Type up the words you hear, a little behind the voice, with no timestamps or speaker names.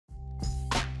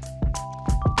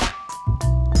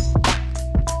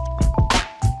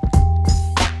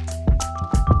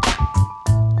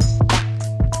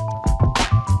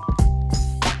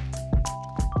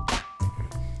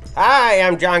Hi,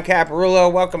 I'm John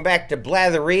Caparulo. Welcome back to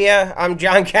Blatherrhea. I'm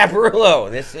John Caparulo.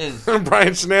 This is I'm Brian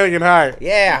Shinanigan. Hi.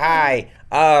 Yeah,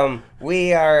 hi.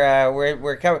 We are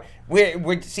we're coming.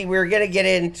 We're gonna get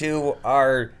into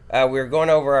our we're going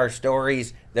over our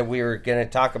stories that we were gonna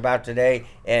talk about today,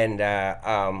 and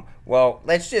well,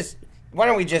 why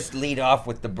don't we just lead off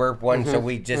with the burp one, so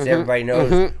we just everybody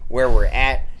knows where we're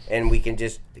at, and we can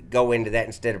just go into that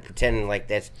instead of pretending like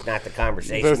that's not the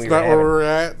conversation. That's not where we're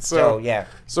at. So yeah.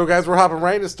 So guys, we're hopping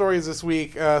right into stories this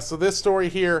week. So this story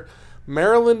here,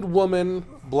 Maryland woman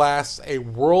blasts a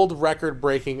world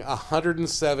record-breaking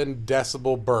 107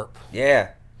 decibel burp.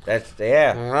 Yeah. That's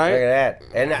right. Look at that,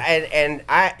 and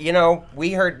I,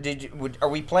 we heard. Are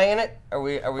we playing it? Are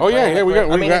we? Oh yeah, we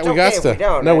got to. We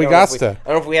don't. No, we got to. I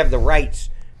don't know if we have the rights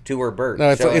to her burp. No,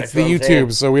 it's the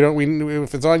YouTube, so we don't.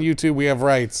 If it's on YouTube, we have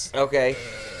rights. Okay.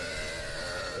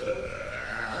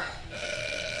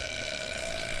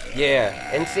 Yeah,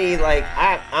 and see, like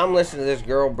I'm listening to this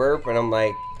girl burp, and I'm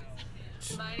like,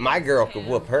 my girl could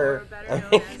whoop her. I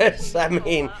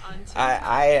mean,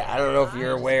 I don't know if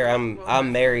you're aware,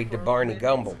 I'm married to Barney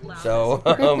Gumble, so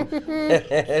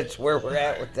that's where we're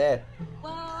at with that.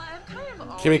 Well, I've kind of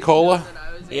Kimmy Cola.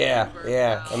 Yeah.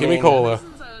 Kimmy Cola.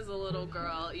 Since I was a little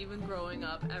girl, even growing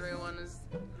up, everyone was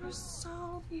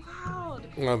so loud.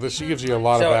 No, she gives you a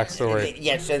lot of backstory.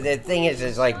 Yeah. So the thing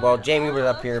is like, well, Jamie was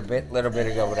up here a little bit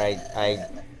ago, but I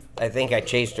think I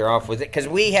chased her off with it because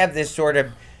we have this sort of.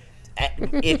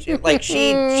 It's like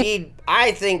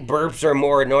I think burps are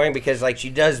more annoying because like she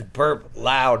does burp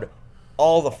loud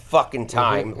all the fucking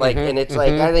time, and it's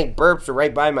like I think burps are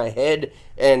right by my head,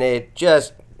 and it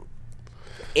just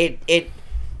it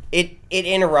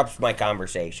interrupts my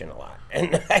conversation a lot,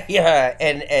 and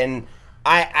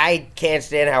I can't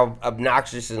stand how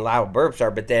obnoxious and loud burps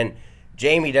are, but then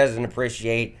Jamie doesn't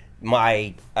appreciate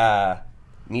my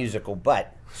musical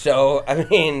butt. So, I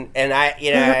mean, and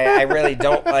I really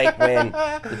don't like when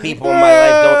the people in my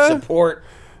life don't support,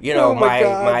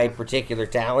 my particular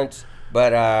talents.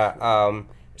 But,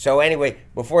 so anyway,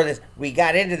 before this, we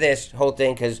got into this whole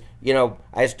thing because,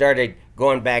 I started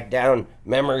going back down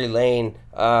memory lane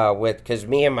because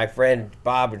me and my friend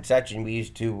Bob and Sachin, we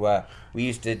used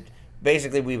to,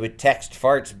 basically we would text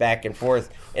farts back and forth.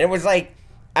 And it was like,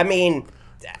 I mean,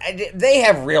 they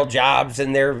have real jobs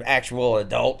and they're actual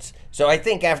adults. So I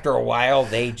think after a while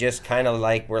they just kind of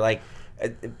like were like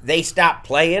they stopped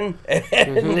playing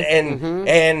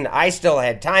and I still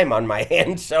had time on my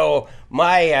hands. So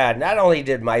my not only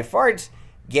did my farts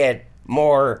get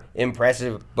more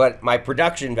impressive, but my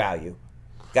production value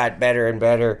got better and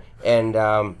better. And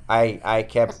I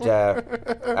kept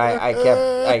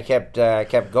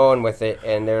going with it.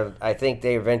 And I think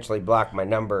they eventually blocked my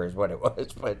number is what it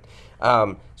was, but.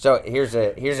 So here's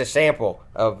a sample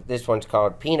of this one's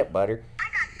called Peanut Butter. I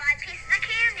got 5 pieces of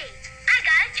candy. I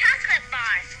got a chocolate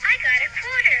bar. I got a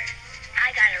quarter. I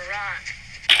got a rock.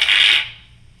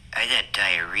 I got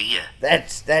diarrhea.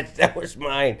 That was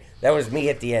mine. That was me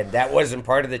at the end. That wasn't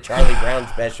part of the Charlie Brown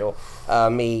special,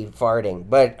 me farting.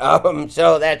 But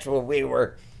so that's what we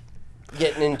were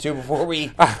getting into before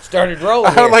we started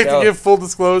rolling. I would like to give full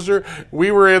disclosure. We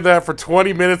were in that for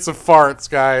 20 minutes of farts,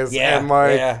 guys. Yeah, and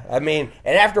yeah. I mean,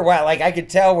 and after a while, like I could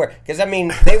tell because I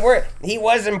mean, he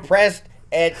was impressed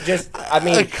at just, I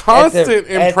mean, impressed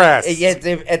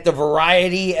at the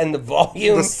variety and the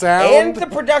volume, the sound, and the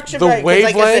production, the Like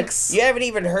wavelengths. I said, you haven't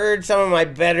even heard some of my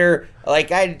better.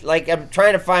 I'm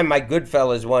trying to find my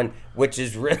Goodfellas one, which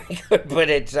is really good, but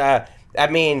it's I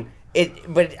mean.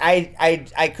 But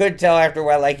I could tell after a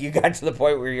while, like you got to the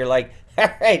point where you're like, all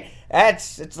right,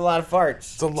 it's a lot of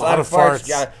farts. It's a lot of farts,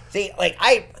 John. See, like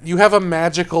you have a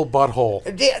magical butthole.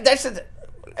 That's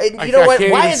you know what?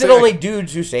 Why is it only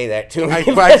dudes who say that to me? I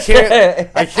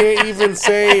can't even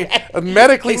say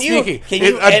medically speaking. Can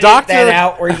you edit that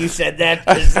out where you said that?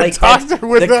 Like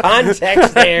the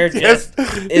context there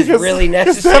is really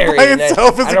necessary. That by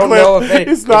itself is I don't clip. know if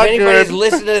anybody's good.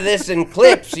 listening to this in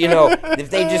clips. If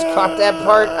they just caught that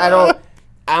part, I don't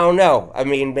know. I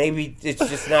mean, maybe it's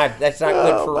just not. That's not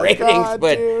good for ratings. God,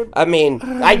 but dude. I mean,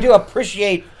 I do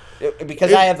appreciate.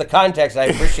 Because I have the context, I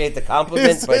appreciate the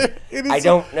compliment, but I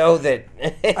don't know that.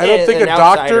 I don't think a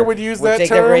doctor would use that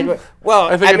term. Well,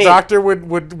 I think a doctor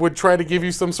would try to give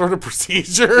you some sort of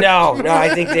procedure. No,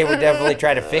 I think they would definitely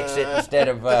try to fix it instead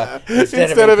of embracing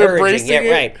it.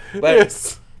 Yeah, right.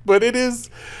 But it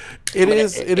is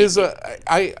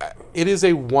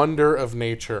a wonder of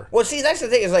nature. Well, see, that's the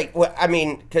thing. Is like, I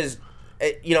mean, because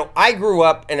I grew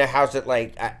up in a house that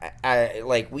like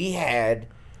we had.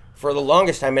 For the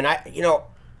longest time, and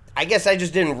I guess I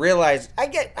just didn't realize.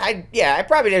 I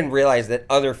probably didn't realize that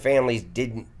other families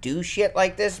didn't do shit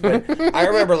like this. But I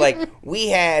remember, like, we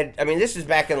had. I mean, this is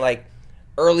back in like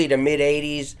early to mid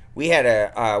 '80s. We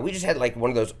had we just had like one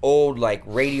of those old like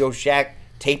Radio Shack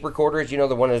tape recorders. You know,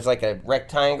 the one that's like a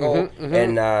rectangle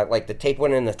and like the tape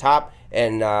went in the top.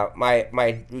 And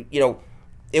my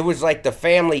it was like the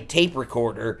family tape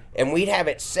recorder, and we'd have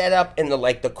it set up in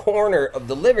the corner of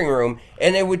the living room,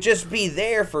 and it would just be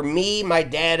there for me, my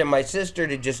dad, and my sister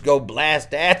to just go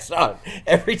blast ass on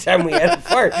every time we had a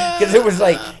fart, because it was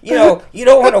like, you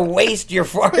don't want to waste your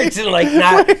farts and like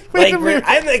not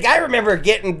I remember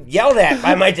getting yelled at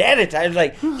by my dad at times,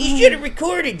 like, you should have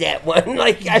recorded that one.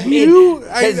 Like,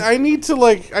 I need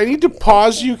to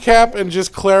pause you, Cap, and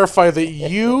just clarify that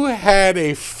you had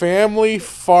a family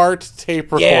fart tape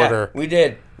recorder. Yeah, we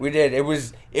did. It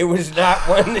was not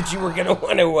one that you were gonna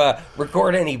want to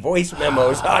record any voice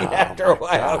memos on after a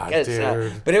while.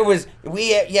 But it was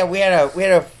we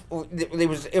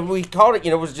called it.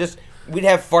 It was just we'd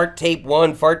have fart tape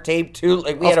 1, fart tape 2.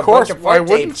 Like we had a bunch of fart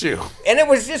tapes. Why wouldn't you? And it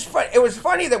was just fun. It was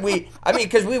funny that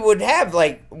because we would have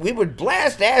we would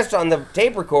blast ass on the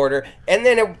tape recorder, and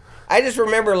then I just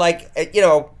remember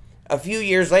a few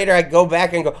years later, I go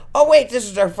back and go, oh, wait, this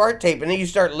is our fart tape. And then you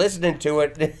start listening to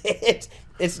it.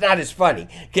 It's not as funny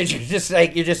because you're just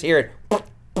hearing,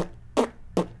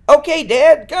 okay,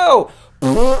 Dad, go.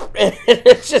 And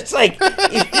it's just like,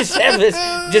 you just have this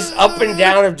just up and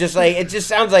down of just like, it just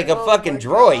sounds like a fucking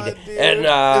droid. God, and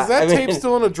is that tape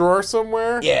still in a drawer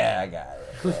somewhere? Yeah, I got it.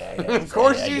 Of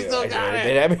course you still got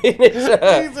it. I mean, it's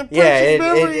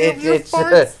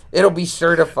it'll be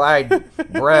certified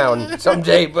brown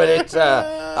someday, but it's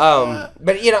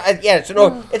it's an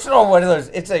old one of those.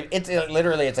 It's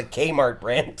literally a Kmart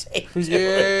brand tape.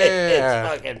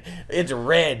 Yeah, it's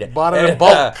red. Bought it in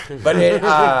bulk, but it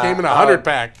came in a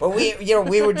 100-pack. But we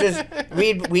would just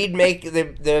we'd make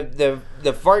the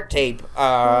fart tape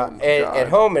at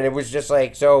home, and it was just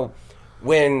like so.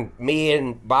 When me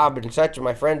and Bob and such and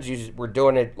my friends were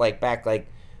doing it this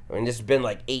has been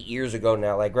 8 years ago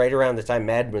now, right around the time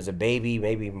Madden was a baby,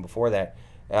 maybe even before that.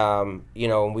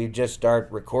 We just start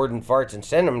recording farts and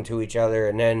send them to each other,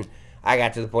 and then I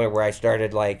got to the point where I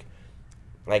started like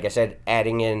I said,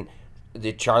 adding in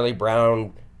the Charlie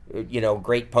Brown,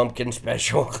 Great Pumpkin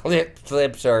special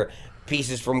clips or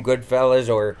pieces from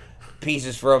Goodfellas or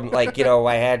pieces from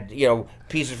I had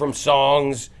pieces from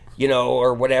songs.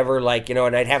 Or whatever,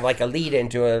 and I'd have a lead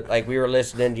into it, we were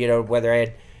listening, whether I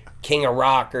had King of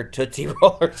Rock or Tootsie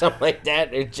Roll or something like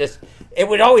that. It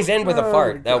would always end with a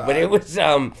fart, though. But it was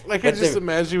I could just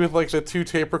imagine you with the 2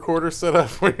 tape recorders set up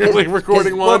where you're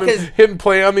recording one and hitting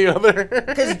play on the other.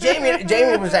 Because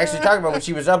Jamie was actually talking about when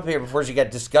she was up here before she got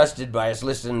disgusted by us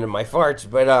listening to my farts.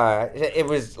 But it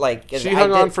was she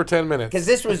hung on for 10 minutes. Because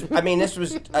this was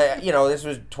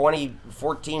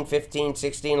 2014, 15,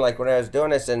 16, when I was doing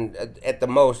this, and at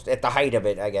the height of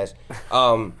it, I guess.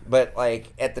 But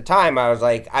at the time, I was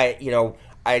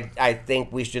I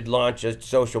think we should launch a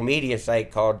social media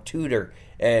site called Tutor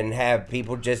and have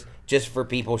people just for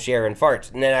people sharing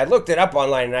farts. And then I looked it up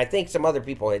online, and I think some other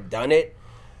people had done it.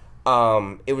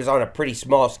 It was on a pretty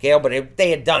small scale, but they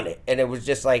had done it, and it was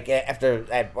just after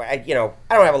I don't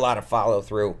have a lot of follow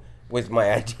through with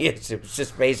my ideas. It was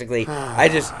just basically I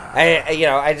just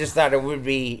thought it would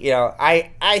be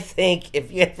I think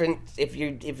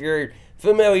if you're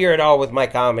familiar at all with my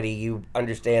comedy, you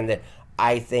understand that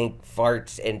I think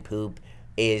farts and poop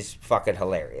is fucking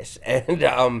hilarious, and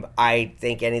I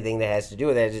think anything that has to do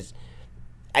with it is,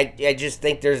 I just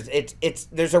think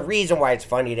there's a reason why it's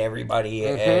funny to everybody,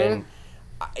 and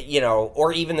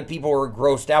or even the people who are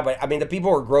grossed out by it. I mean, the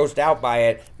people who are grossed out by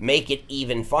it make it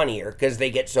even funnier because they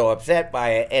get so upset by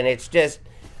it, and it's just.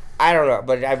 I don't know,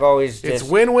 but I've always just... It's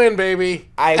win-win, baby.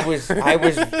 I was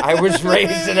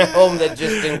raised in a home that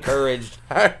just encouraged...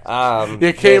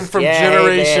 you came from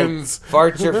generations. Hey,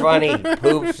 farts are funny.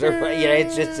 Poops are funny.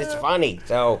 It's funny.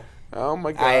 So... Oh,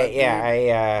 my God.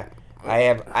 I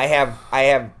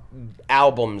have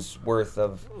albums worth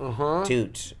of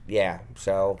toots. Yeah,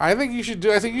 so... I think you should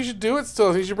do it still.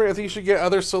 I think you should get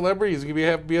other celebrities. You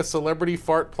can be a celebrity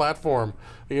fart platform.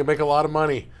 You can make a lot of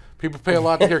money. People pay a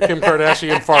lot to hear Kim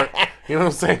Kardashian fart. You know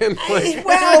what I'm saying? Like,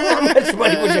 well, how much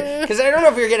money would you? Because I don't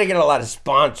know if you're going to get a lot of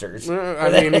sponsors. I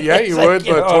mean, yeah, you would,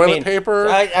 but toilet paper.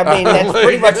 I mean, that's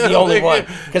pretty much the only one.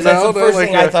 Because that's the first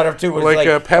thing I thought of too was like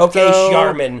Pepto, okay,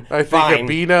 Charmin, I think fine. a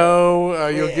Beano.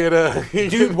 You'll get a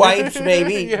Dude wipes,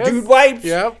 maybe. Yes. Dude wipes.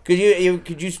 Yep.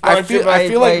 Could you sponsor? I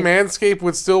feel like Manscaped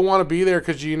would still want to be there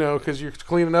because because you're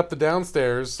cleaning up the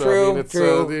downstairs. So, True, I mean, it's,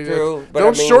 true. But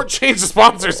don't shortchange the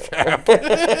sponsors, Cap.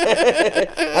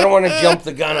 I don't want to jump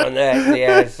the gun on that.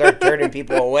 Yeah, start turning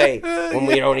people away when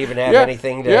we don't even have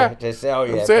anything to sell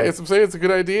yet. I'm saying it's a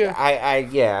good idea.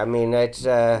 I mean that's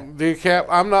the Cap.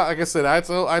 I'm not, like I said.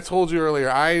 I told you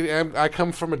earlier. I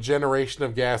come from a generation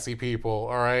of gassy people.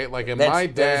 All right, like, and my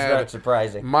dad. That's not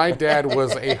surprising. My dad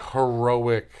was a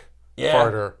heroic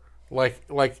farter. Like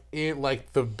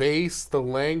the bass, the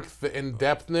length, the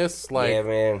in-depthness, like, yeah,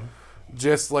 man.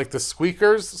 Just like the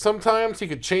squeakers. Sometimes he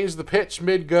could change the pitch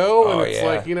mid-go, and it's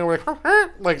like,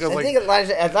 like I think a lot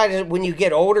of when you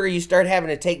get older, you start having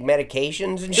to take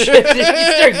medications and shit.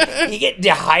 you get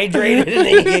dehydrated and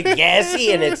then you get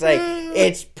gassy, and it's like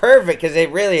it's perfect because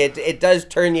it does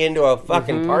turn you into a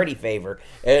fucking party favor,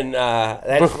 and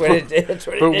that's what it did.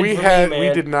 But we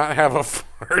did not have a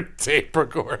fart tape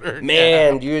recorder.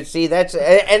 Man, you see that's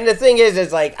and the thing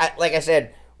is like I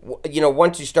said.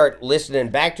 Once you start listening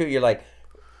back to it, you're like,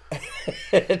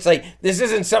 it's like, this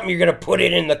isn't something you're going to put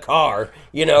it in the car,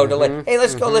 to like, hey,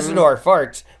 let's go listen to our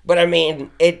farts. But I mean,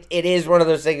 it is one of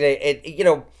those things that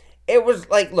it was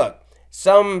like, look,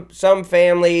 some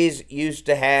families used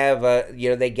to have,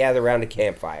 they gather around a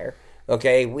campfire.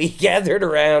 Okay, we gathered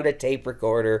around a tape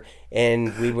recorder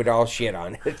and we would all shit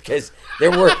on it because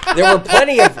there were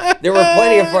plenty of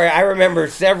fart. I remember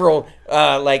several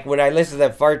like when I listened to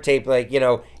that fart tape, like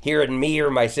hearing me or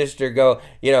my sister go,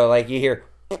 like you hear,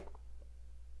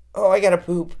 oh, I gotta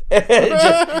poop,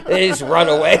 they just run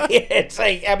away. It's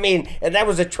like, I mean, and that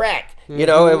was a track, it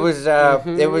was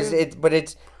but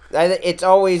it's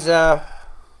always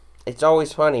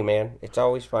funny, man. It's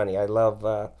always funny. I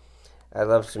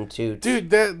love some toots. Dude,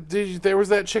 there was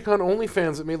that chick on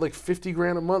OnlyFans that made like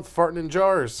 $50,000 a month farting in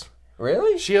jars.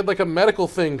 Really? She had like a medical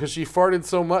thing because she farted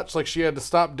so much, like she had to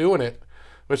stop doing it.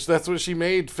 Which that's what she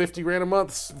made, $50,000 a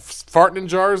month, farting in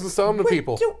jars and selling to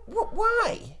people. Dude,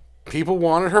 why? People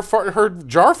wanted her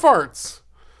jar farts.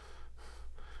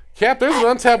 Cap, there's an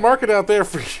untapped market out there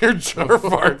for your jar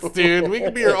farts, dude. We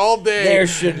could be here all day. There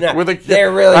should not.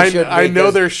 There really should be. I know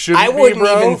there should be, I wouldn't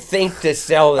bro. even think to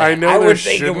sell that. I know I there would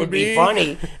think it would be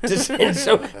funny to send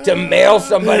to mail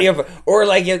somebody or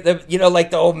like like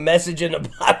the old message in the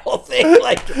bottle thing.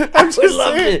 Like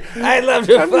I'd love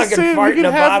to fucking fart in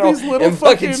a bottle and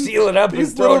fucking seal it up and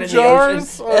throw it in the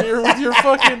ocean. With your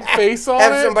fucking face on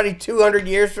Have it. somebody 200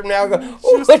 years from now go,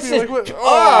 oh, what's this?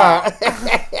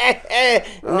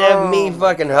 Have me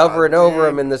fucking hovering over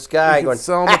him in the sky we going, could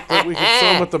sell them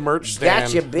at the merch stand.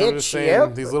 Gotcha, I'm bitch. just saying,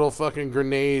 Yep. these little fucking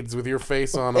grenades with your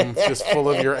face on them, just full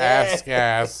of your ass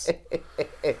gas.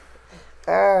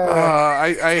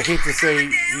 I hate to say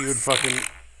you would fucking...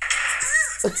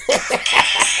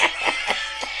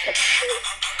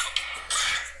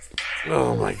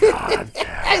 Oh my god.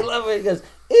 I love it. It goes,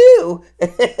 ew.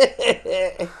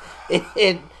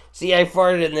 See, I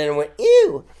farted and then it went,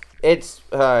 ew. It's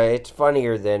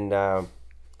funnier than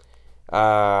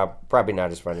probably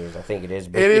not as funny as I think it is.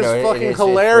 But, it is fucking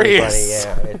hilarious.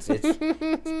 It's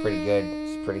pretty good.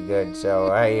 It's pretty good.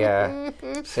 So and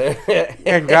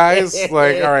guys,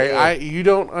 like, all right, you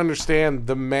don't understand.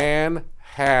 The man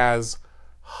has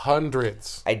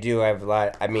hundreds. I do have a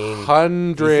lot. I mean,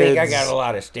 hundreds. You think I got a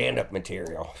lot of stand-up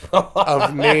material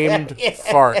of named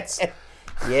farts.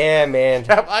 Yeah, man.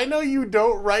 I know you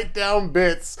don't write down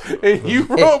bits, and you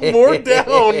wrote more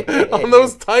down on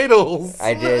those titles.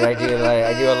 I did. I do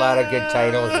a lot of good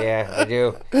titles. Yeah, I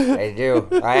do.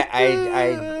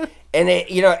 And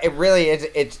it really is.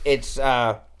 It's.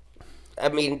 I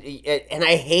mean, and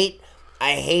I hate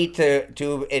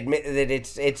to admit that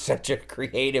it's such a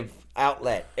creative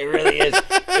outlet. It really is.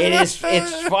 It's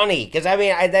funny because I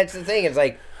mean that's the thing. It's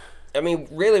like. I mean,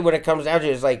 really, what it comes down to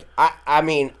is like,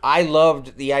 I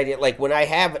loved the idea. Like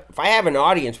if I have an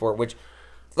audience for it, which,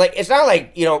 like, it's not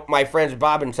like my friends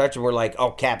Bob and such were like,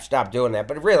 oh, Cap, stop doing that.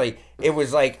 But really, it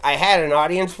was like I had an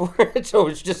audience for it, so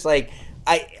it's just like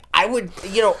I would,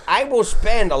 I will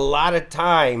spend a lot of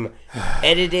time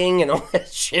editing and all that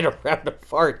shit around a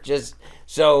fart just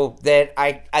so that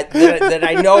that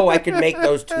I know I could make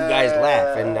those two guys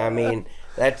laugh, and I mean.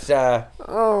 That's there's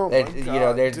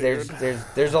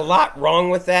a lot wrong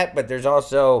with that, but there's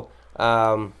also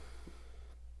well,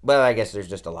 I guess there's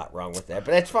just a lot wrong with that,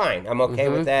 but that's fine. I'm okay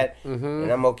with that, and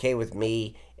I'm okay with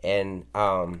me, and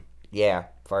yeah,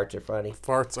 Farts are funny.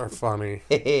 Farts are funny.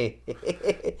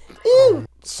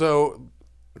 So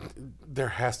there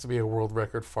has to be a world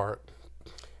record fart.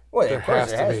 Well, of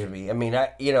course there has to be. I mean,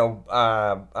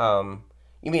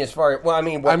 you mean as far as, well, I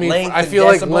mean, what length I and feel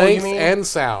like decibel, length you mean? and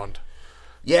sound.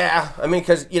 Yeah, I mean,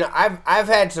 because I've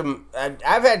had some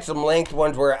length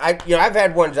ones where I've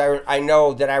had ones I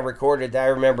know that I recorded that I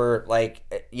remember, like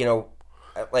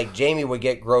like Jamie would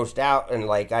get grossed out and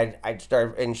like I'd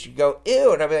start and she'd go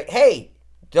ew, and I'd be like, hey,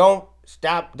 don't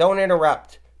stop, don't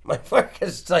interrupt. My fuck,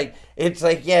 it's like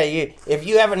yeah, if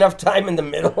you have enough time in the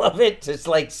middle of it to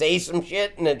like say some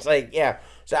shit, and it's like, yeah.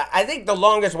 So I think the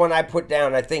longest one I put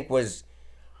down, I think was,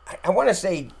 I want to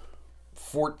say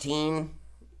 14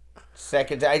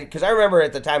 seconds, because I remember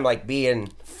at the time like being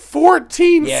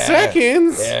 14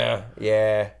 seconds.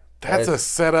 Yeah. That's a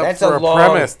setup for a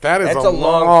premise. That's a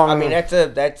long. I mean, that's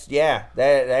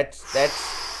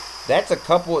a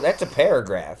couple. That's a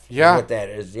paragraph. Yeah, what that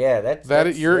is. Yeah,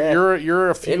 you're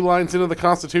a few lines into the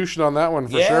Constitution on that one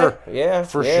for sure. Yeah,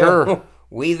 for sure.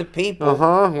 We the people.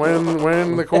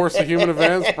 When the course of human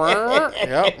events. Yep.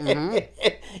 Mm-hmm.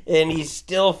 And he's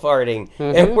still farting,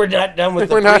 and we're not done with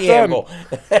the preamble.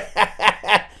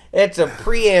 It's a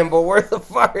preamble worth of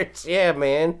farts. Yeah,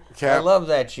 man. Cap, I love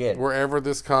that shit. Wherever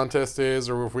this contest is,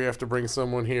 or if we have to bring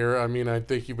someone here, I mean, I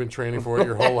think you've been training for it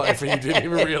your whole life and you didn't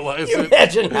even realize it.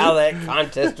 Imagine how that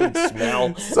contest would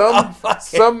smell.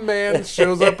 Some man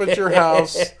shows up at your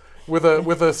house with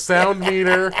a sound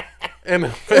meter and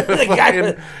a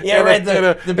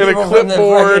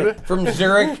clipboard from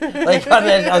Zurich, like on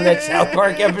that South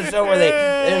Park episode where they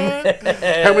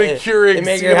how many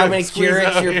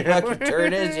Keurigs your fucking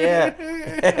turd is, yeah.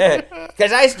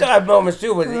 Because I still have moments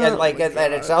too with like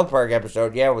that South Park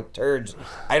episode, yeah, with turds.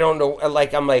 I don't know,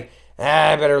 like I'm like,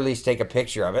 I better at least take a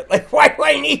picture of it. Like, why do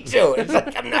I need to? It's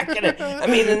like, I'm not going to. I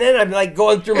mean, and then I'm like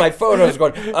going through my photos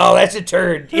going, oh, that's a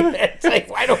turd. It's like,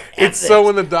 why don't I have It's this? So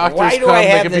when the doctors come,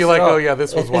 they can be like, oh, yeah,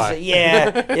 this was why.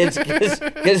 Yeah, it's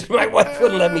because my wife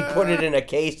wouldn't let me put it in a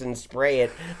case and spray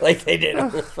it like they did on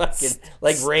the fucking,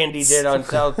 like Randy did on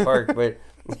South Park. But,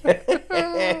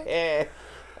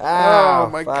 oh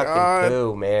my God.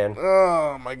 Poo, man.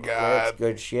 Oh, my God. That's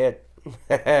good shit.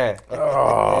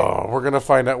 Oh, we're gonna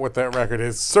find out what that record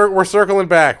is. We're circling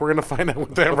back. We're gonna find out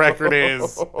what that record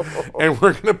is, and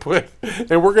we're gonna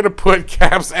put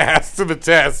Cap's ass to the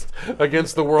test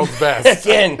against the world's best.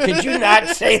 Again, could you not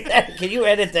say that? Can you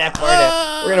edit that part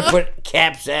out? We're gonna put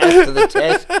Cap's ass to the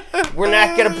test. We're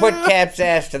not gonna put Cap's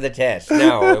ass to the test.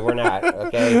 No, we're not.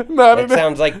 Okay, that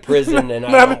sounds like prison, and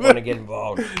I don't want to get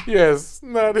involved. Yes,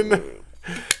 not in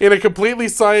a completely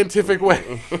scientific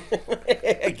way.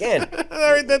 Again.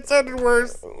 All right, that sounded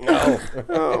worse. No.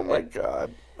 Oh, my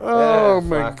God. Oh,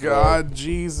 my God. Man.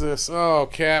 Jesus. Oh,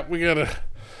 Cap, we gotta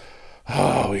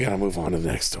move on to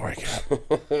the next story, Cap.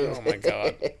 Oh, my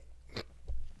God.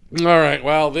 All right,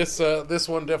 well, this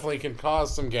one definitely can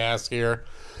cause some gas here.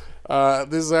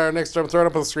 This is our next story. I'm throwing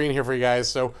up on the screen here for you guys.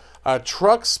 So,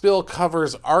 truck spill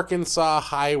covers Arkansas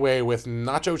highway with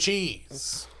nacho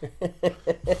cheese.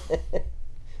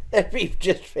 That'd be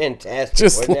just fantastic.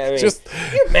 Just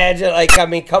can you imagine, like, I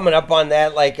mean, coming up on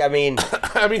that, like, I mean,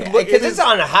 because it's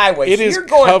on a highway. So you're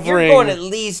going at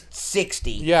least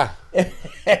 60. Yeah.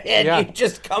 And you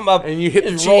just come up and you hit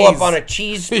the cheese. Roll up on a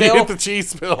cheese spill. You hit the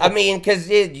cheese spill. I mean, because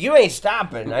you ain't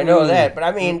stopping. I know that, but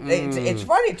I mean, it's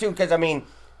funny too, because I mean.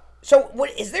 So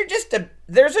what is there?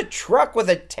 There's a truck with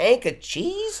a tank of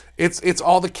cheese? It's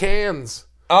all the cans.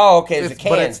 Oh, okay, it's the cans.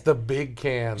 But it's the big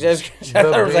cans. It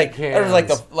was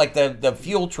like the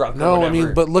fuel truck. No, I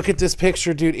mean, but look at this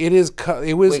picture, dude. It is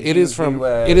from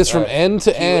end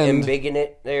to end. Embiggen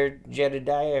it there,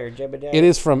 Jebediah. It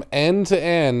is from end to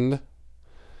end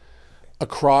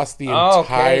across the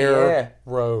entire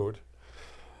road.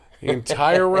 The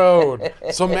entire road.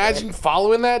 So imagine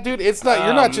following that, dude. It's not.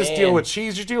 You're not just dealing with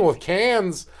cheese. You're dealing with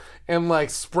cans and like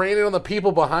spraying it on the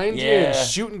people behind you and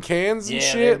shooting cans and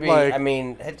shit. I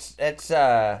mean, that's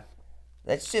it.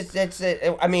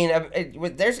 I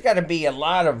mean, there's got to be a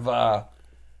lot of.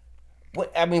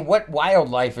 What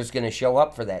wildlife is going to show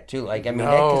up for that too? Like, I mean,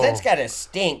 because that's got to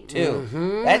stink too.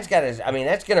 Mm-hmm. That's got to. I mean,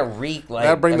 that's going to reek like.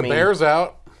 That'd bring the bears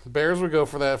out. Bears would go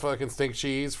for that fucking stink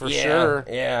cheese for sure.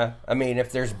 Yeah. I mean,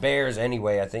 if there's bears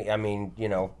anyway, I think. I mean,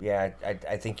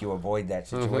 I think you avoid that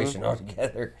situation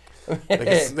altogether.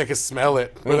 They can smell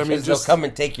it. But I mean, they'll come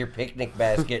and take your picnic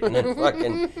basket and then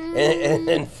fucking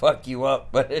and fuck you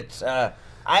up. But it's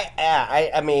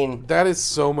I mean, that is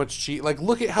so much cheat. Like,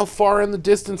 look at how far in the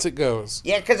distance it goes.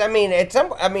 yeah, because I mean,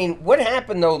 what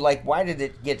happened though? Like, why did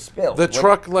it get spilled? The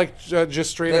truck, like,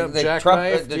 just straight up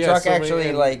jackknife. The truck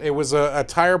actually, like, it was a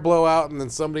tire blowout, and then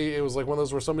it was like one of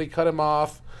those where somebody cut him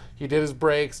off. He did his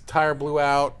brakes, tire blew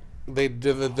out. They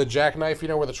did the jackknife,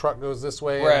 where the truck goes this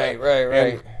way. Right.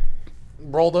 And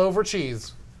rolled over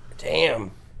cheese.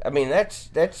 Damn. I mean,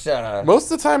 that's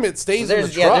most of the time it stays in the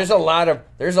truck. Yeah, there's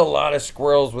a lot of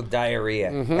squirrels with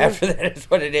diarrhea. After that is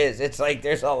what it is. It's like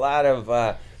there's a lot of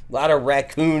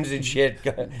raccoons and shit.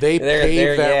 They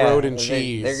paved that road in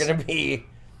cheese. They're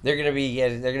gonna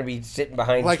be sitting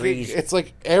behind trees. It's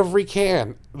like every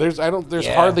can. There's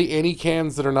hardly any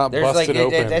cans that are not busted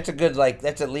open. That's a good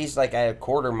that's at least like a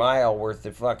quarter mile worth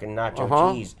of fucking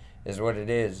nacho cheese is what it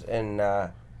is, and.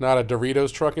 Not a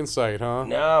Doritos truck in sight, huh?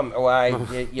 No, well, I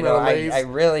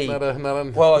really...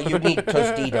 Well, you need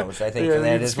Tostitos, I think, for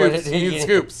that. Scoops. You need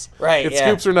scoops. Right, it's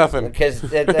scoops or nothing. Because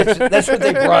that's what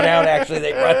they brought out, actually.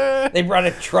 They brought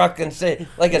a truck and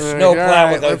like a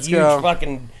snowplow with a huge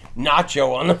fucking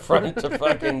nacho on the front to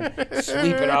fucking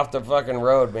sweep it off the fucking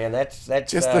road, man. That's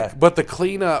just but the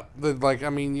cleanup,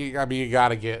 you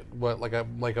gotta get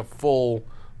like a full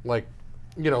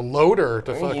loader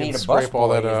to fucking scrape all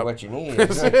that up. What you need.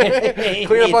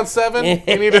 Clean up on 7. You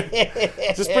need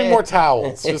to just bring more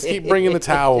towels. Just keep bringing the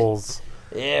towels.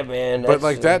 Yeah, man. But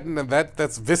like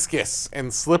that's viscous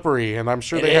and slippery, and I'm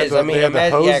sure they had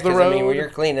to hose the road. I mean, when you're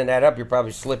cleaning that up, you're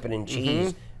probably slipping in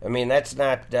cheese. I mean, that's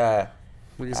not. You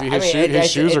can see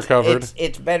his shoes are covered.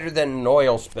 It's better than an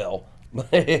oil spill, but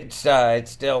it's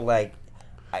still like,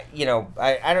 I don't.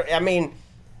 I mean,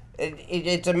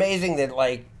 it's amazing that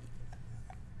like.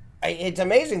 It's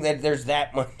amazing that there's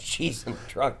that much cheese in the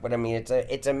truck, but I mean,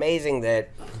 it's amazing that.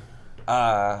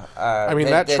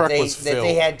 That truck was filled. That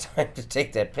they had time to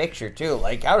take that picture too.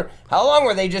 Like how long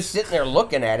were they just sitting there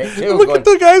looking at it too? Look at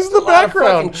the guys in the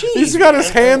background. He's got his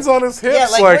hands on his hips. Yeah,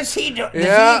 like what's he doing? Does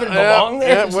he even belong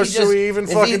there? Yeah, what should we even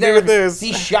fucking do with this?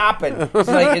 He's shopping. It's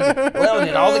like,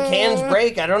 did all the cans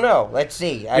break? I don't know. Let's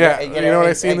see. You know what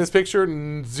I see in this picture?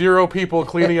 0 people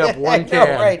cleaning up one can.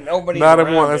 No, right? Nobody. Not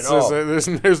in one.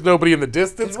 There's nobody in the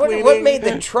distance cleaning. What made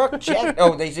the truck check?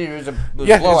 Oh, they said it was a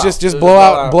blowout. just blow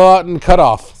out and cut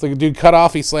off. So the dude cut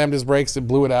off. He slammed his brakes and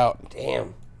blew it out.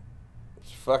 Damn.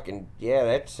 It's fucking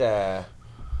that's. But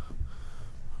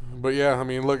yeah, I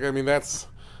mean, look, I mean that's.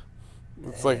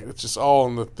 It's like it's just all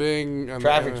in the thing.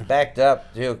 Traffic's backed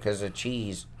up too because of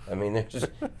cheese. I mean, there's just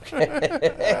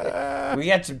we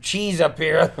got some cheese up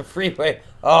here on the freeway.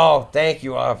 Oh, thank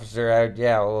you, officer.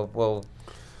 We'll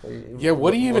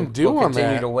what do you even do on that?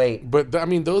 Continue to wait. But I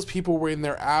mean, those people were in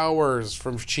there hours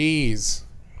from cheese.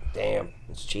 Damn,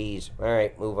 it's cheese. All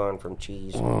right, move on from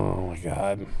cheese. Oh my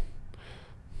God.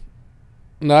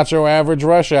 Nacho average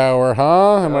rush hour,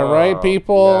 huh? Am I right,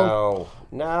 people?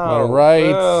 No. Am I right?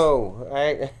 No.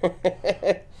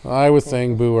 I was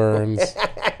saying boo earns.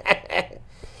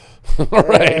 All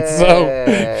right, so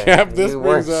Cap, this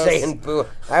brings us. Saying boo.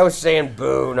 I was saying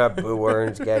boo, not boo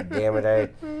earns. God damn it! I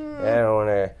don't want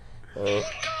to.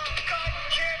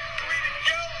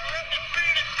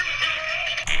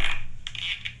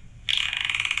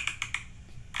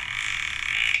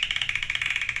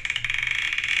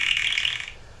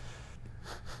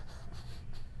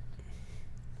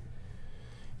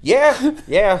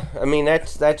 Yeah. I mean,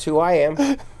 that's who I am.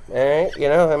 All right,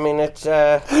 I mean, it's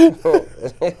the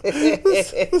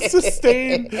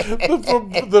sustain,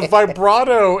 the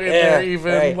vibrato in there,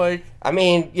 even right. Like. I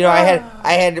mean, I had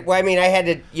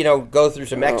to, go through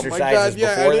some exercises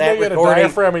before that you had recording. A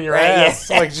diaphragm in your ass,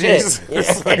 like Jesus. I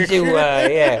had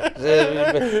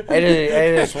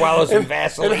to swallow some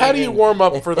Vaseline. And how do you warm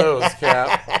up for those,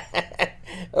 Cap?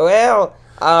 Well,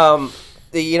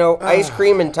 ice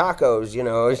cream and tacos,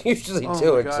 usually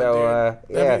do it. So,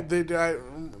 yeah.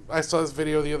 I saw this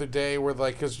video the other day where,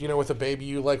 like, because, with a baby,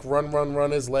 you, like,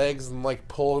 run his legs and, like,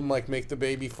 pull him, like, make the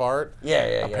baby fart.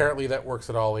 Yeah. Apparently that works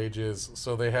at all ages.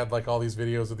 So they had, like, all these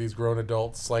videos of these grown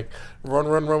adults, like,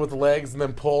 run with the legs and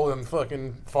then pull and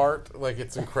fucking fart. Like,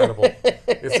 it's incredible.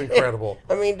 It's incredible.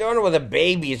 I mean, doing it with a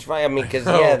baby is fine. I mean, because,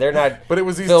 they're not But it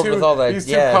was these filled two, with all that, these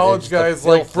two college guys,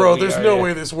 like, bro, there's no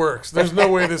way this works. There's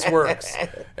no way this works.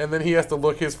 And then he has to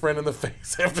look his friend in the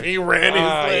face after he ran his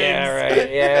legs. Yeah,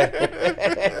 right,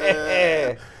 yeah.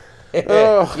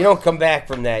 You don't come back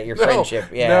from that. Your friendship,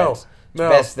 it's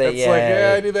best thing. It's like,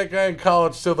 I knew that guy in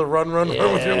college till the run with your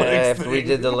legs. After we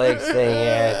did the legs thing,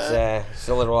 it's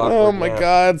a little awkward. Oh my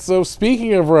God! So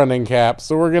speaking of running, Cap,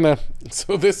 so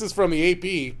this is from the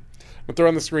AP. but they're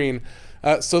on the screen.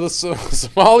 So the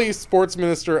Somali sports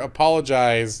minister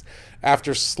apologized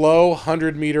after slow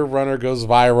 100-meter runner goes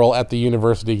viral at the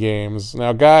university games.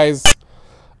 Now, guys,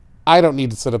 I don't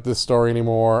need to set up this story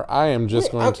anymore. I am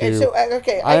just going to. So,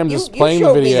 I am just playing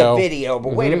the video. Me the video,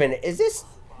 but wait a minute. Is this?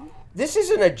 This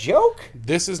isn't a joke?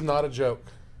 This is not a joke.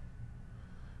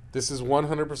 This is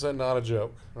 100% not a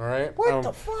joke. All right. What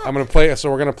the fuck? I'm gonna play.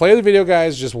 So we're gonna play the video,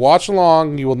 guys. Just watch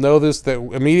along. You will notice that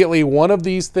immediately one of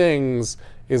these things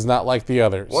is not like the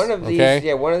others. One of these,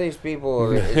 yeah, one of these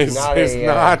people is not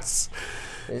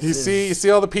You see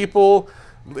all the people,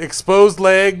 exposed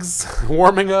legs,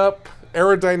 warming up,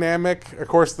 aerodynamic. Of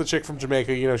course, the chick from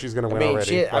Jamaica, you know she's gonna win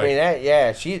already.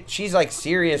 She's like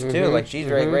serious too. Like she's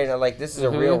right now. Like this is a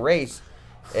real race.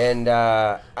 And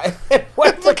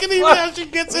what look at how she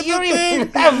gets in the thing. You don't even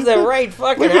have the right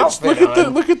fucking outfit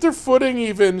on. Look at their footing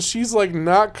even. She's like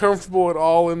not comfortable at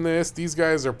all in this. These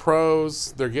guys are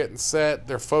pros. They're getting set.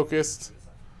 They're focused.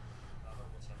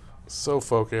 So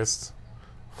focused.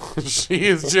 She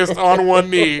is just on one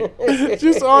knee.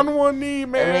 Just on one knee,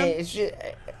 man. I mean, it's just,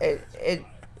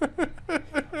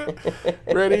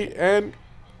 Ready and...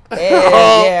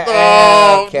 okay.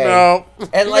 No.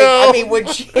 And like, no. I mean, would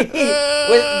she? Like,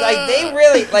 they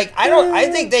really like. I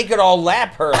think they could all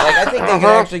lap her. Like, I think they could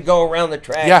actually go around the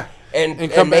track. And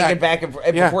come make back. it back and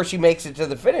before she makes it to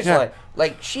the finish line.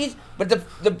 Like but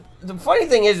the funny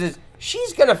thing is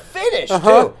she's gonna finish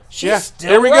too. She's still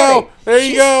there we running. go. There you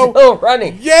She's go. Still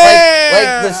running. Yeah.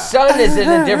 Like the sun is in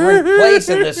a different place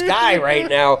in the sky right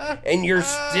now, and you're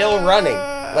still running.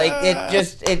 Like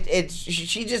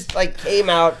she just like came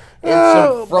out in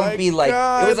some frumpy like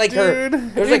God, it was like dude.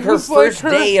 her first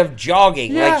day of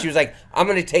jogging. Yeah. Like she was like, I'm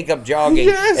gonna take up jogging,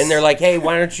 and they're like, hey,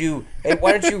 why don't you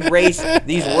race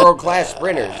these world-class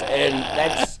sprinters? And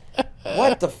that's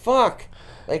what the fuck.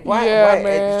 Like why?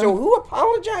 Man. So who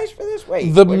apologized for this?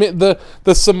 Wait,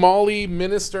 the Somali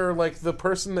minister, like the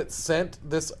person that sent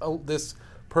this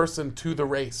person to the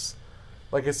race.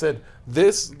 Like I said,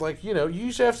 this, like, you know, you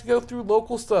usually have to go through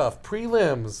local stuff,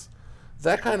 prelims,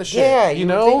 that kind of shit. Yeah, you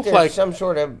know, think there's like some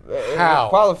sort of how?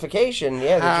 Qualification.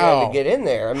 Yeah, that you had to get in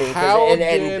there. I mean,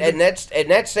 and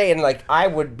that's saying like I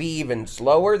would be even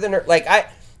slower than her. Like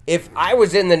if I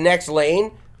was in the next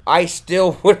lane, I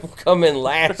still would have come in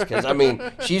last because I mean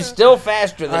she's still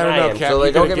faster than I am. Cap, so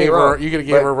like, don't get me wrong. You could have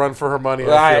gave her a run for her money.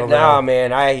 No,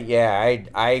 man. I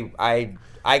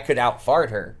could outfart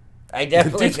her. I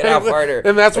definitely could outfart her,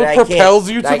 and that's what propels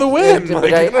you to the win. But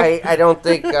I don't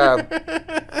think I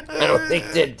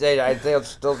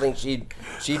still think she'd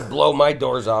blow my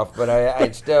doors off. But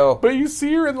I'd still. But you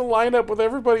see her in the lineup with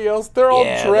everybody else. They're all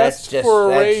dressed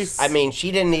for a race. I mean, she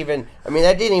didn't even. I mean,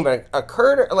 that didn't even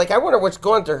occur to her. Like, I wonder what's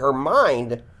going through her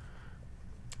mind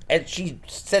as she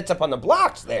sets up on the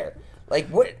blocks there. Like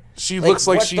what? She looks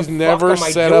like she's never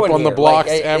set up on the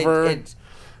blocks ever.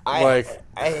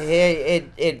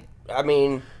 I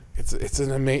mean, it's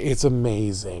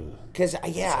amazing. Because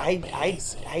I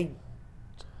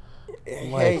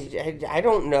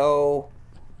don't know.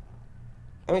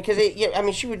 I mean,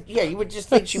 because she would. Yeah, you would just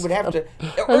think she would have to,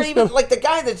 or even like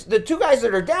the two guys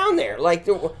that are down there. Like,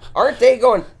 aren't they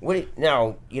going?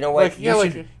 Now you know what?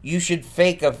 You should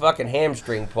fake a fucking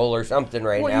hamstring pull or something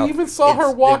right now. You even saw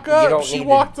her walk up. She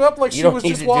walked up like she was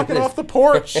just walking off the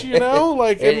porch. You know,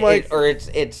 like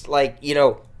it's like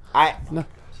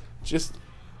just.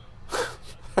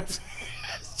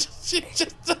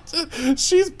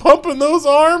 She's pumping those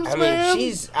arms, man.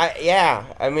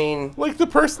 I mean, like the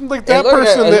person, like that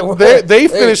person they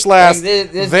finished last.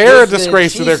 They're a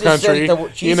disgrace to their country.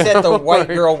 She set the white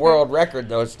girl world record,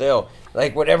 though. Still,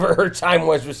 like whatever her time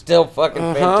was still fucking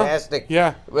fantastic.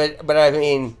 Yeah, but I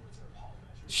mean.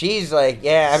 She's like,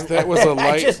 that was a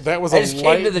light. That was a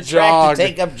light came to the jog. track to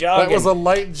take up jogging. That was a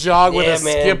light jog with a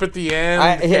skip at the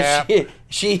end.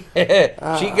 She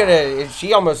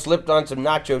almost slipped on some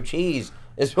nacho cheese.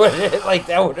 Is what like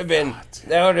that would have been.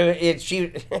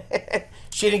 She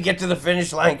didn't get to the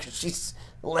finish line because she's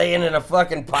laying in a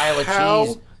fucking pile of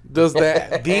cheese. Does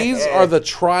that? These are the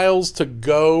trials to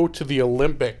go to the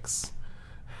Olympics.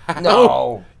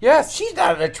 No. Yes. She's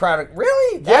not in a trial.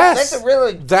 Really? Yes. That's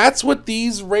That's what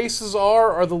these races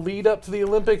are the lead up to the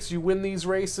Olympics. You win these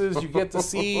races, you get the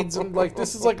seeds, and like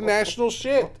this is like national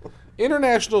shit,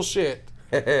 international shit.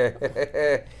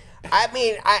 I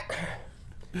mean,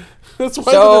 That's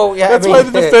why why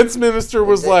the defense minister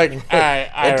was like,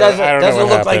 it doesn't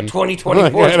look like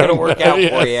 2024 is going to work out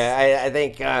for you. I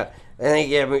think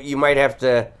you might have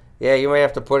to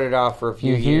put it off for a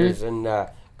few years and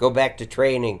go back to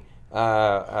training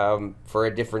for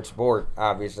a different sport.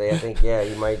 Obviously, I think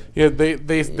you might. Yeah, they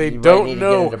don't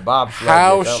know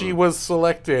how she was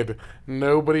selected.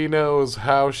 Nobody knows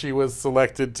how she was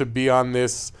selected to be on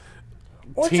this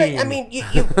team. I mean,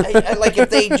 like if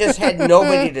they just had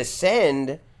nobody to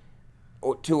send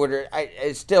to it,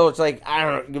 it's like I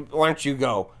don't know. Why don't you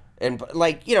go? And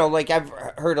like I've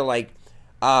heard of like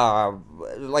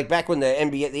back when the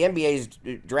NBA's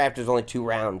draft is only 2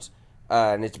 rounds,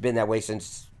 and it's been that way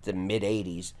since the mid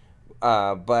 '80s.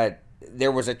 But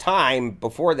there was a time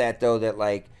before that though that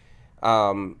like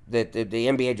that the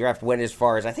NBA draft went as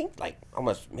far as I think like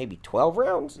almost maybe 12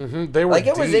 rounds. Mm-hmm. They were like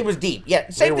it was deep. Yeah,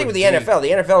 same thing with the NFL.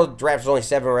 The NFL draft is only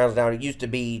 7 rounds now. It used to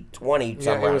be 20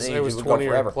 some rounds. It was 20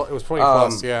 forever. It was 20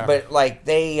 plus. Yeah, but like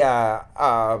they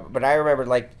but I remember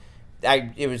like.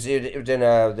 It was in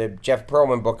the Jeff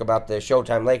Pearlman book about the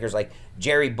Showtime Lakers. Like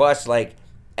Jerry Buss, like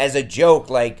as a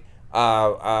joke, like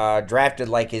drafted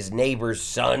like his neighbor's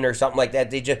son or something like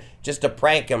that. They just to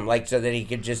prank him, like so that he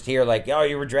could just hear like, oh,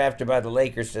 you were drafted by the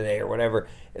Lakers today or whatever.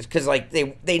 It's because like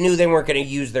they knew they weren't going to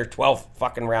use their 12th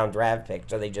fucking round draft pick,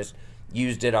 so they just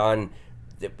used it on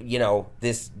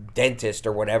this dentist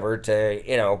or whatever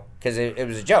to because it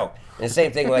was a joke. And the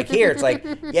same thing like here, it's like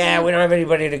yeah, we don't have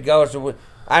anybody to go, so.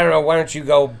 I don't know. Why don't you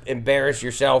go embarrass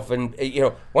yourself and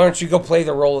why don't you go play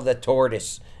the role of the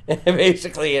tortoise,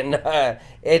 basically? And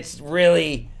it's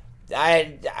really,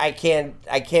 I can't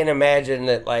imagine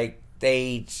that like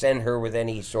they send her with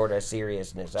any sort of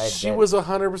seriousness. She was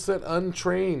 100%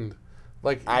 untrained.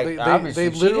 Like they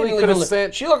literally could have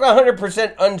sent. She looked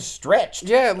 100% unstretched.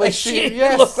 Yeah, like she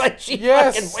looked like she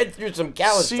fucking went through some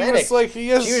calisthenics. She was like,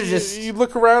 she was just. You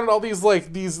look around at all these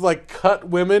cut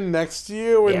women next to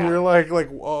you, and you're like,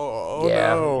 oh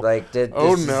no, like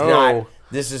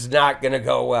this is not gonna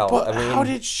go well. But how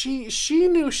did she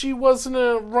knew she wasn't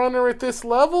a runner at this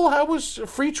level? How was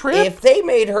free trip? If they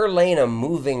made her lane a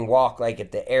moving walk like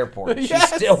at the airport, she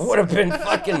still would have been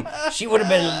she would have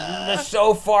been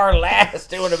so far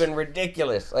last. It would have been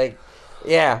ridiculous. Like,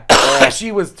 yeah.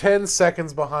 She was 10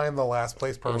 seconds behind the last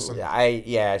place person. She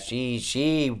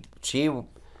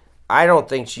I don't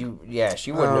think she wouldn't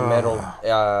have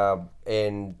medaled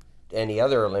in any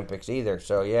other Olympics either.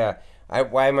 So yeah.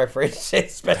 Why am I afraid to say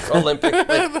Special Olympics?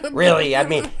 But really, I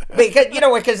mean, because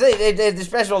the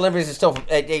Special Olympics is still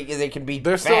they can be.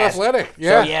 They're fast. Still athletic.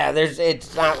 Yeah. So yeah,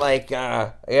 it's not like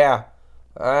I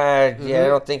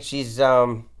don't think she's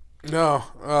No,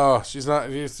 she's not.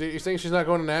 You think she's not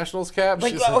going to nationals, Cap?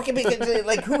 Like because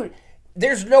like who?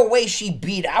 There's no way she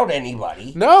beat out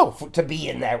anybody. No, to be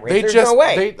in that race. There's no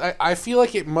way. I feel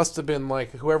like it must have been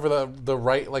like whoever the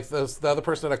right, like the other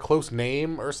person had a close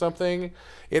name or something,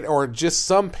 or just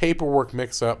some paperwork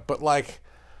mix up. But like,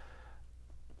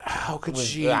 how could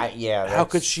she? How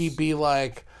could she be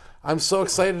like? I'm so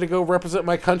excited to go represent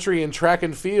my country in track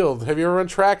and field. Have you ever run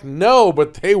track? No,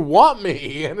 but they want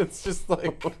me, and it's just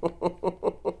like.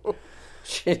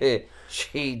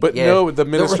 No, the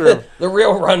minister the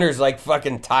real runner's like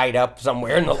fucking tied up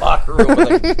somewhere in the locker room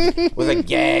with a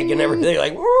gag and everything,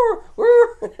 like woo, woo.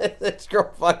 This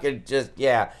girl fucking just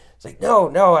it's like no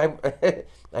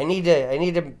I need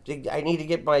to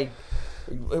get my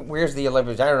where's the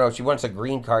Olympics? I don't know. She wants a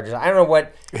green card. I don't know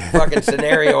what fucking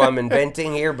scenario I'm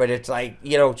inventing here, but it's like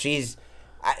she's.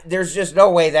 There's just no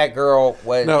way that girl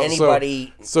was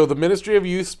anybody. So the Ministry of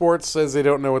Youth Sports says they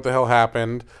don't know what the hell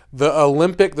happened. The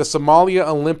Somalia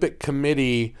Olympic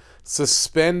Committee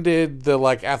suspended the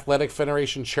athletic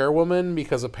federation chairwoman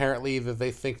because apparently that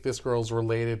they think this girl's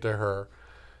related to her.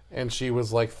 And she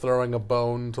was throwing a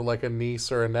bone to a niece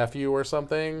or a nephew or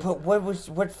something. But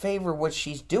what favor was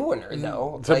she doing her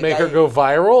though? To make her go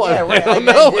viral? Yeah, right. I don't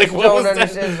know. What was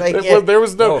that? There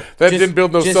was no. That didn't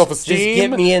build no self-esteem. Just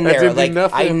get me in there.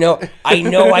 I know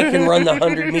I can run the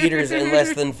 100 meters in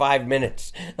less than 5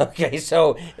 minutes. Okay,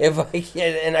 so if I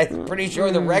can, and I'm pretty sure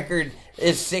the record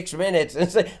is 6 minutes. And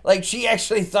it's like she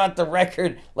actually thought the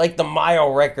record, the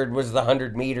mile record, was the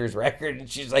 100 meters record, and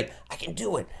she's like, I can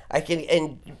do it. I can.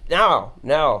 And no,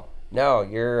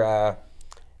 you're.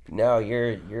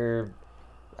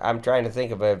 I'm trying to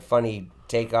think of a funny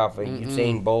takeoff of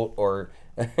Usain Bolt or.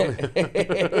 You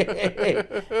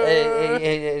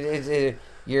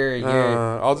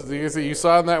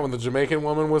saw that when the Jamaican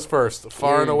woman was first,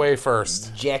 far and away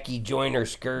first. Jackie Joyner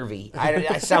scurvy.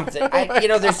 There's something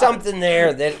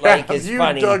there that is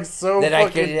funny. Dug so that I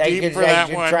could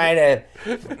try to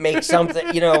make something.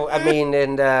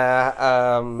 And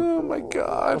oh my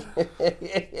God,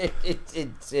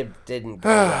 it didn't go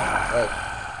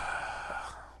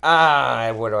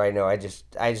well. What do I know? I just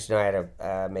know how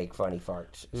to make funny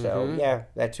farts. So yeah,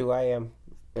 that's who I am.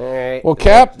 All right. Well,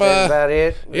 Cap, that's about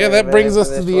it. Yeah, that brings us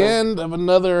to the end of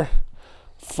another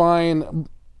fine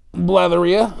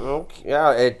Blatherrhea. Okay.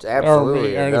 Yeah, it's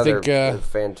absolutely another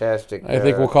fantastic. I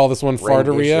think we'll call this one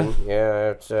Farteria.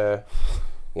 Yeah, it's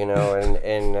you know,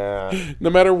 and no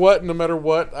matter what,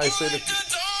 I say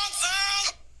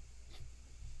that.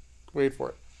 Wait for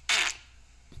it.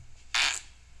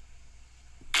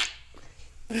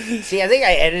 See, I think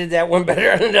I edited that one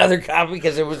better on another copy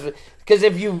because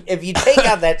if you take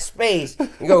out that space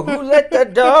and go, who let the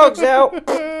dogs out?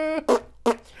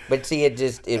 But see,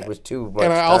 it was too much.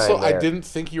 And I didn't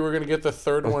think you were gonna get the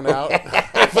third one out.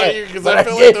 Because I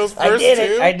felt like those first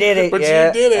two. I did it. But yeah,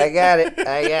 you did it. I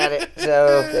got it.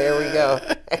 So there we go.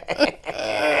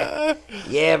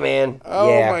 Yeah, man.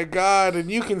 Oh my God! And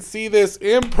you can see this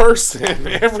in person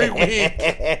every week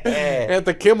at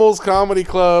the Kimmel's Comedy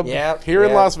Club here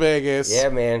in Las Vegas. Yeah,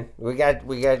 man. We got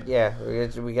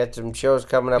some shows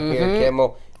coming up here at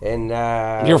Kimmel. And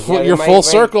you're full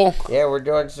circle. Yeah, we're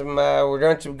doing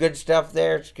some good stuff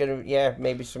there. It's gonna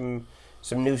maybe some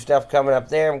new stuff coming up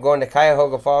there. I'm going to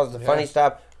Cuyahoga Falls, the funny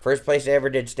stop. First place I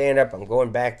ever did stand up. I'm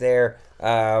going back there.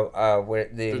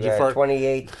 With the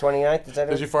 28th, 29th. Is that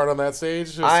did you fart on that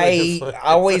stage? I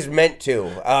always meant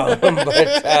to,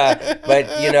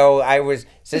 but you know,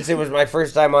 since it was my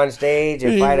first time on stage.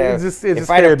 If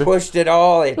I'd have pushed it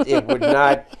all, it would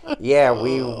not. Yeah,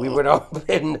 we would all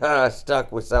been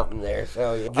stuck with something there.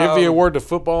 So give the award to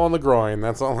football in the groin.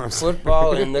 That's all I'm saying.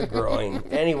 Football in the groin.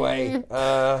 Anyway,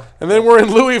 and then we're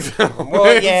in Louisville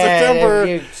in September.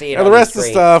 You see it and the rest of the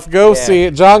stuff, go see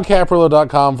it.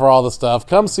 JohnCaparulo.com for all the stuff.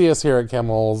 Come see us here at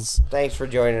Kimmel's. Thanks for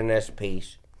joining us.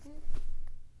 Peace.